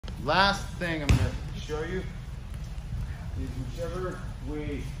Last thing I'm gonna show you is whichever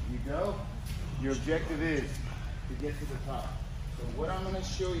way you go, your objective is to get to the top. So what I'm gonna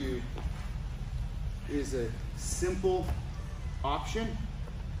show you is a simple option,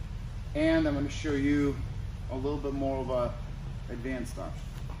 and I'm gonna show you a little bit more of a advanced option.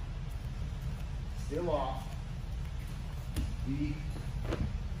 Still off the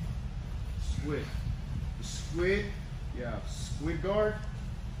squid. The squid, you have squid guard,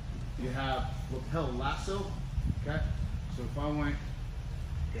 you have lapel lasso, okay? So if I went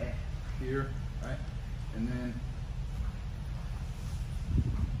here, right, and then,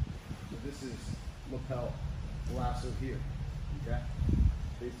 so this is lapel lasso here, okay?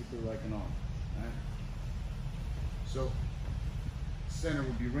 Basically like an arm, right? So center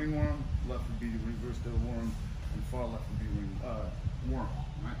would be ringworm, left would be reverse tail worm, and far left would be worm,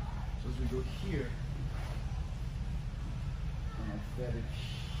 right? So as we go here, and I fed it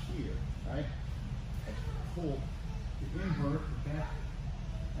here, right? I pull the invert, okay?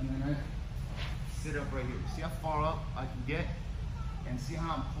 And then I sit up right here. See how far up I can get? And see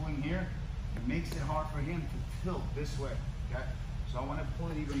how I'm pulling here? It makes it hard for him to tilt this way, okay? So I want to pull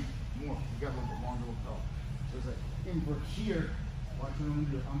it even more. You got a little bit longer lapel. So as I invert here, watch what I'm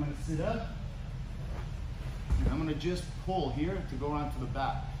gonna do. I'm gonna sit up, and I'm gonna just pull here to go around to the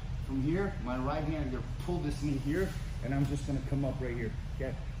back. From here, my right hand, I'm gonna pull this knee here, and I'm just gonna come up right here,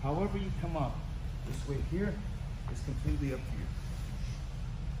 okay? However you come up, this way here, is completely up to you.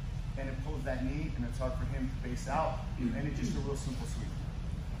 And it pulls that knee, and it's hard for him to face out, and then it's just a real simple sweep.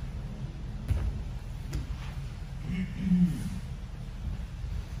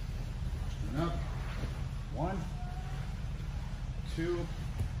 Turn up. 1, 2,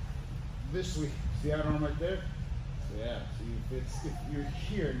 this way. See that arm right there? So yeah, see if you're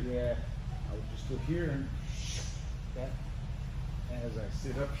here, yeah, I would just go here and okay. And as I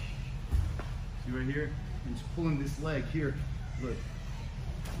sit up, see right here, and just pulling this leg here, look,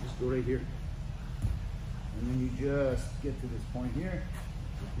 just go right here. And then you just get to this point here,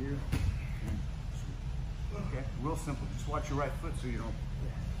 go here, and sweep. Okay, real simple. Just watch your right foot so you don't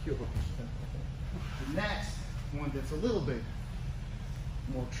kill yourself. The next one that's a little bit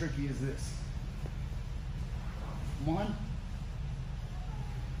more tricky is this. One,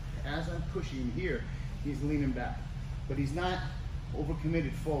 as I'm pushing him here, he's leaning back, but he's not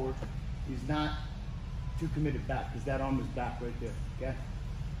overcommitted forward. He's not too committed back because that arm is back right there, okay?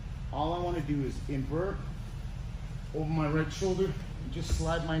 All I want to do is invert over my right shoulder and just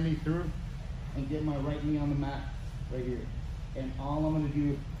slide my knee through and get my right knee on the mat right here. And all I'm going to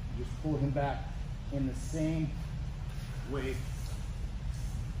do is just pull him back in the same way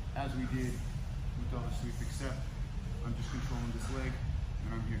as we did with the other sweep, except I'm just controlling this leg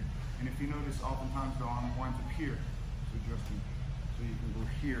and I'm here. And if you notice, oftentimes the arm winds up here, so adjusting. So you can go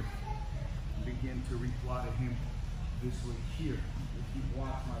here and begin to replot at him this way here. If you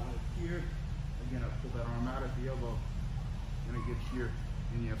block my leg here, again, I pull that arm out at the elbow and I get here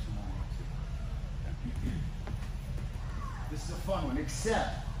and you have some more legs here. This is a fun one,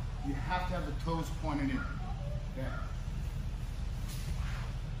 except you have to have the toes pointed in. Okay.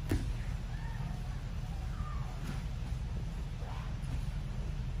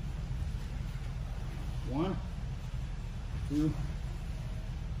 One, 2,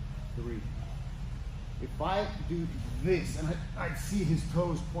 3. If I do this and I see his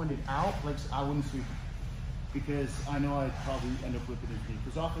toes pointed out, like I wouldn't sweep him, because I know I'd probably end up whipping his knee.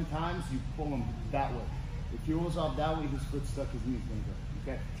 Because oftentimes you pull him that way. If he rolls off that way, his foot stuck, his knee's gonna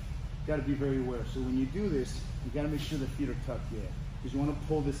go. Okay, got to be very aware. So when you do this, you got to make sure the feet are tucked, yeah, because you want to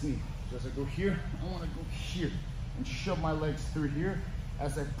pull this knee. So as I go here, I want to go here and shove my legs through here.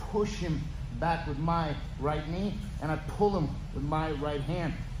 As I push him back with my right knee, and I pull him with my right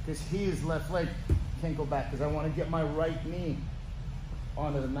hand, because his left leg can't go back, because I want to get my right knee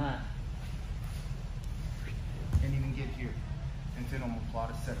onto the mat and even get here, and then I'm gonna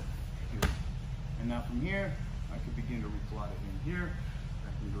plot a setup here. And now from here, I can begin to replot it in here. I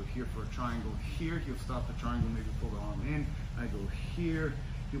can go here for a triangle here. He'll stop the triangle, maybe pull the arm in. I go here,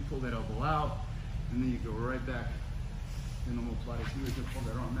 he'll pull that elbow out, and then you go right back. Then I'm gonna plot it here, he'll pull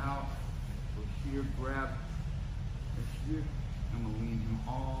that arm out. Go here, grab, right here. I'm gonna lean him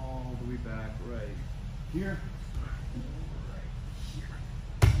all the way back right here, and right here.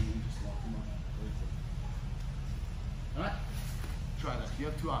 And then just lock him up right there. All right, try that. You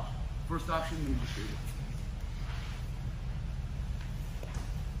have 2 options. First option, let me just show you.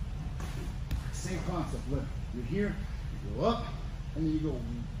 Same concept. Look, you're here, you go up, and then you go.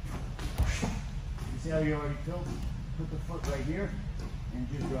 You see how you already tilt? Put the foot right here, and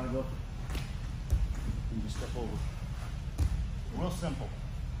just drive up, and just step over. Real simple.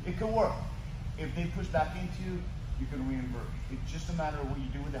 It could work. If they push back into you, you can re-invert. It's just a matter of what you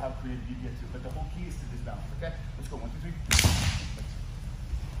do with it, how creative you get to it. But the whole key is to disbalance, okay? Let's go, 1, 2, 3.